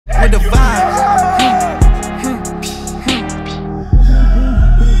divide.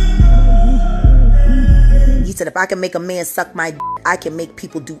 He said, if I can make a man suck my dick, I can make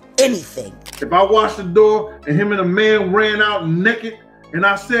people do anything. If I watched the door and him and a man ran out naked and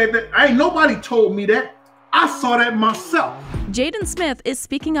I said that, ain't nobody told me that. I saw that myself. Jaden Smith is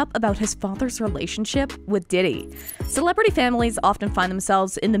speaking up about his father's relationship with Diddy. Celebrity families often find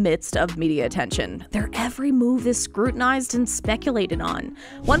themselves in the midst of media attention. Their every move is scrutinized and speculated on.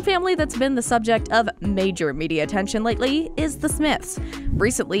 One family that's been the subject of major media attention lately is the Smiths.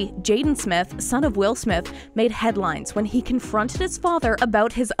 Recently, Jaden Smith, son of Will Smith, made headlines when he confronted his father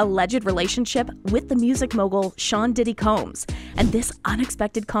about his alleged relationship with the music mogul Sean Diddy Combs. And this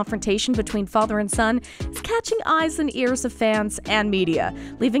unexpected confrontation between father and son is catching eyes and ears of fans and media,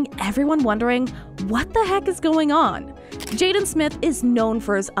 leaving everyone wondering what the heck is going on. Jaden Smith is known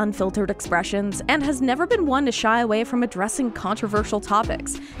for his unfiltered expressions and has never been one to shy away from addressing controversial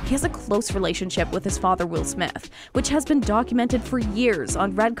topics. He has a close relationship with his father, Will Smith, which has been documented for years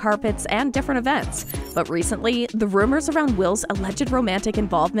on red carpets and different events. But recently, the rumors around Will's alleged romantic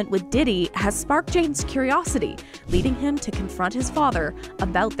involvement with Diddy has sparked Jaden's curiosity, leading him to confront his father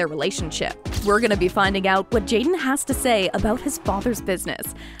about their relationship. We're going to be finding out what Jaden has to say about his father's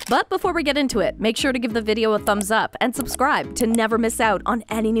business. But before we get into it, make sure to give the video a thumbs up and subscribe to never miss out on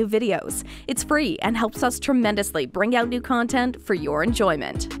any new videos. It's free and helps us tremendously bring out new content for your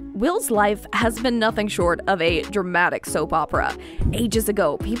enjoyment. Will's life has been nothing short of a dramatic soap opera. Ages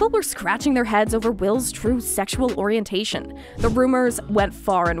ago, people were scratching their heads over Will's true sexual orientation. The rumors went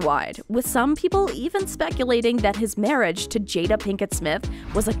far and wide, with some people even speculating that his marriage to Jada Pinkett Smith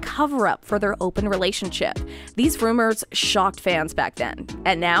was a cover-up for their open relationship. These rumors shocked fans back then,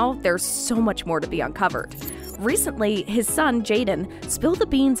 and now there's so much more to be uncovered. Recently, his son, Jaden, spilled the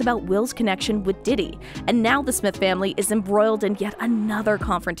beans about Will's connection with Diddy, and now the Smith family is embroiled in yet another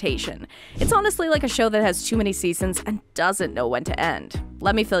confrontation. It's honestly like a show that has too many seasons and doesn't know when to end.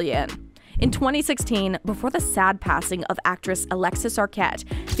 Let me fill you in. In 2016, before the sad passing of actress Alexis Arquette,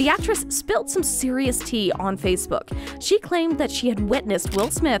 the actress spilled some serious tea on Facebook. She claimed that she had witnessed Will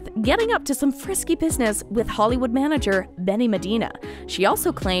Smith getting up to some frisky business with Hollywood manager Benny Medina. She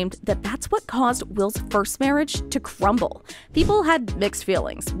also claimed that that's what caused Will's first marriage to crumble. People had mixed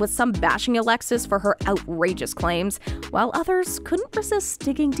feelings, with some bashing Alexis for her outrageous claims, while others couldn't resist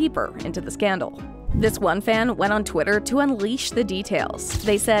digging deeper into the scandal. This one fan went on Twitter to unleash the details.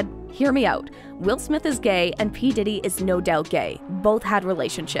 They said, "Hear me out. Will Smith is gay and P. Diddy is no doubt gay. Both had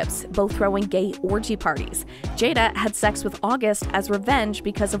relationships, both throwing gay orgy parties. Jada had sex with August as revenge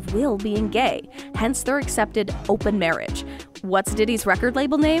because of Will being gay, hence their accepted open marriage. What's Diddy's record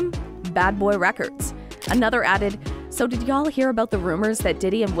label name? Bad Boy Records." Another added, "So did y'all hear about the rumors that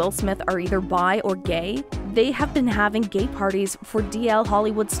Diddy and Will Smith are either bi or gay? They have been having gay parties for DL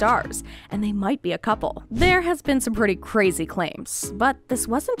Hollywood stars, and they might be a couple." There has been some pretty crazy claims, but this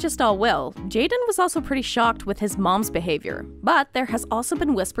wasn't just all Will. Jaden was also pretty shocked with his mom's behavior, but there has also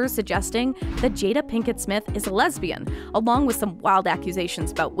been whispers suggesting that Jada Pinkett Smith is a lesbian, along with some wild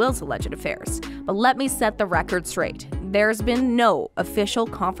accusations about Will's alleged affairs. But let me set the record straight. There's been no official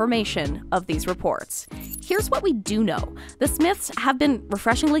confirmation of these reports. Here's what we do know. The Smiths have been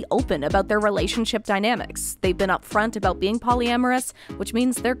refreshingly open about their relationship dynamics. They've been upfront about being polyamorous, which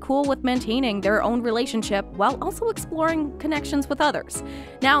means they're cool with maintaining their own relationship while also exploring connections with others.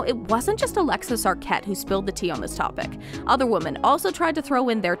 Now, it wasn't just Alexis Arquette who spilled the tea on this topic. Other women also tried to throw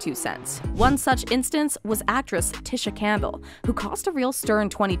in their 2 cents. One such instance was actress Tisha Campbell, who caused a real stir in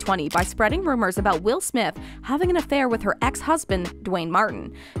 2020 by spreading rumors about Will Smith having an affair with her ex-husband, Dwayne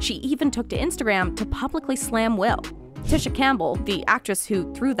Martin. She even took to Instagram to publicly slam Will. Tisha Campbell, the actress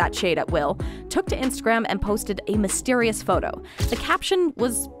who threw that shade at Will, took to Instagram and posted a mysterious photo. The caption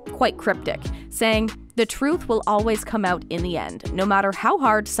was quite cryptic, saying, "The truth will always come out in the end, no matter how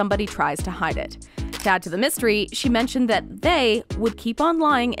hard somebody tries to hide it." To add to the mystery, she mentioned that they would keep on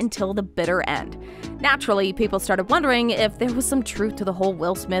lying until the bitter end. Naturally, people started wondering if there was some truth to the whole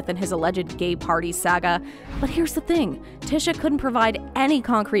Will Smith and his alleged gay party saga. But here's the thing, Tisha couldn't provide any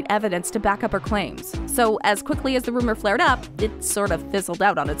concrete evidence to back up her claims. So as quickly as the rumor flared up, it sort of fizzled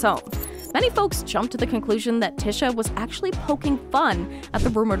out on its own. Many folks jumped to the conclusion that Tisha was actually poking fun at the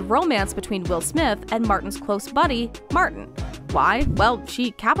rumored romance between Will Smith and Martin's close buddy, Martin. Why? Well,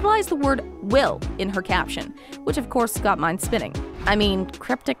 she capitalized the word "will" in her caption, which of course got mine spinning. I mean,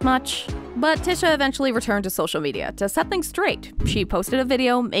 cryptic much? But Tisha eventually returned to social media to set things straight. She posted a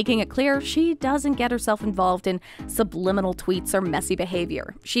video making it clear she doesn't get herself involved in subliminal tweets or messy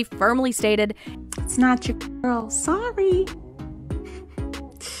behavior. She firmly stated, "It's not your girl, sorry."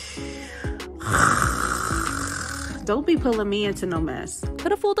 Don't be pulling me into no mess.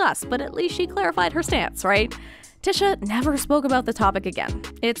 Could have fooled us, but at least she clarified her stance, right? Tisha never spoke about the topic again.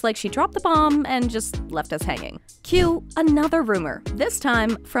 It's like she dropped the bomb and just left us hanging. Cue another rumor, this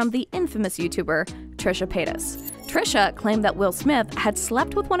time from the infamous YouTuber Trisha Paytas. Trisha claimed that Will Smith had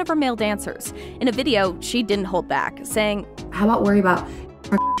slept with one of her male dancers. In a video, she didn't hold back, saying, "How about worry about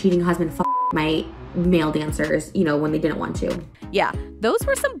our cheating husband my male dancers, when they didn't want to?" Yeah, those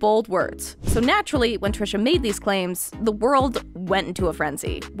were some bold words. So naturally, when Trisha made these claims, the world went into a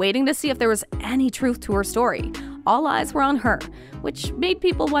frenzy, waiting to see if there was any truth to her story. All eyes were on her, which made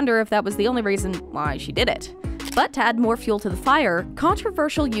people wonder if that was the only reason why she did it. But to add more fuel to the fire,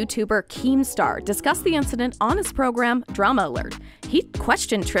 controversial YouTuber Keemstar discussed the incident on his program Drama Alert. He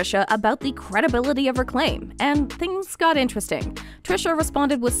questioned Trisha about the credibility of her claim, and things got interesting. Trisha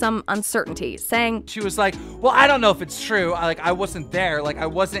responded with some uncertainty, saying, She was like, well, I don't know if it's true. I wasn't there. I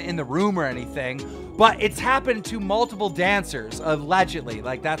wasn't in the room or anything. But it's happened to multiple dancers, allegedly.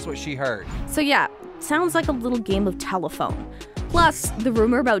 That's what she heard. So yeah, sounds like a little game of telephone. Plus, the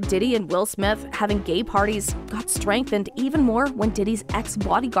rumor about Diddy and Will Smith having gay parties got strengthened even more when Diddy's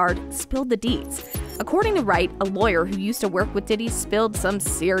ex-bodyguard spilled the deets. According to Wright, a lawyer who used to work with Diddy spilled some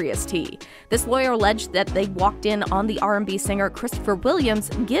serious tea. This lawyer alleged that they walked in on the R&B singer Christopher Williams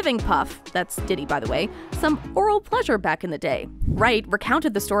giving Puff, that's Diddy by the way, some oral pleasure back in the day. Wright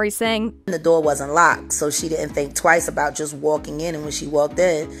recounted the story saying, The door wasn't locked, so she didn't think twice about just walking in, and when she walked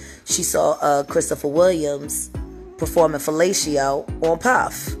in, she saw Christopher Williams performing fellatio on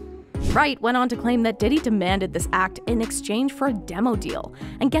Puff. Wright went on to claim that Diddy demanded this act in exchange for a demo deal.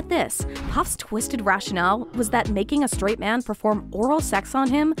 And get this, Puff's twisted rationale was that making a straight man perform oral sex on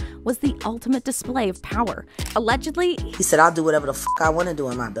him was the ultimate display of power. Allegedly, he said, I'll do whatever the fuck I want to do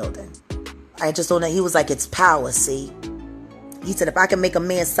in my building. I just don't know. He was like, it's power, see? He said, if I can make a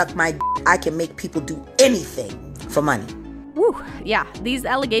man suck my I can make people do anything for money. Whew, yeah, these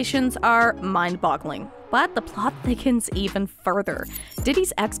allegations are mind-boggling. But the plot thickens even further.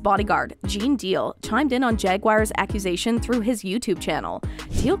 Diddy's ex-bodyguard, Gene Deal, chimed in on Jaguar's accusation through his YouTube channel.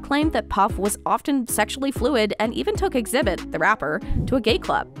 Deal claimed that Puff was often sexually fluid and even took Exhibit, the rapper, to a gay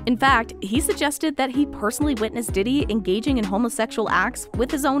club. In fact, he suggested that he personally witnessed Diddy engaging in homosexual acts with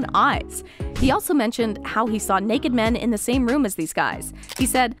his own eyes. He also mentioned how he saw naked men in the same room as these guys. He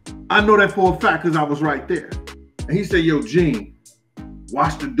said, I know that for a fact because I was right there. And he said, yo, Gene,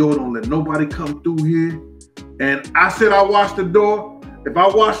 watch the door, don't let nobody come through here. And I said I watched the door. If I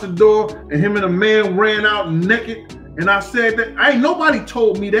watched the door and him and a man ran out naked, and I said that, ain't nobody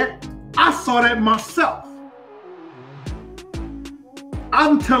told me that. I saw that myself.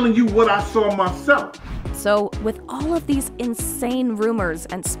 I'm telling you what I saw myself. So, with all of these insane rumors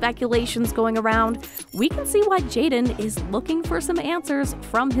and speculations going around, we can see why Jaden is looking for some answers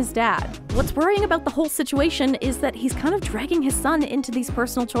from his dad. What's worrying about the whole situation is that he's kind of dragging his son into these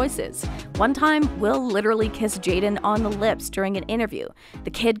personal choices. One time, Will literally kissed Jaden on the lips during an interview. The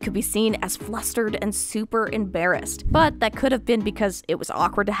kid could be seen as flustered and super embarrassed, but that could have been because it was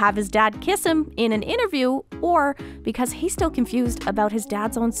awkward to have his dad kiss him in an interview, or because he's still confused about his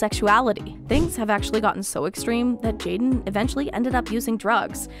dad's own sexuality. Things have actually gotten so extreme that Jaden eventually ended up using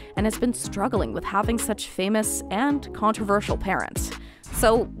drugs and has been struggling with having such famous and controversial parents.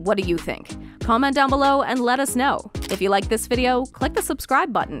 So what do you think? Comment down below and let us know. If you like this video, click the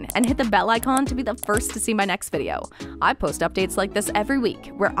subscribe button and hit the bell icon to be the first to see my next video. I post updates like this every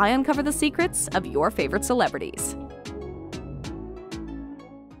week where I uncover the secrets of your favorite celebrities.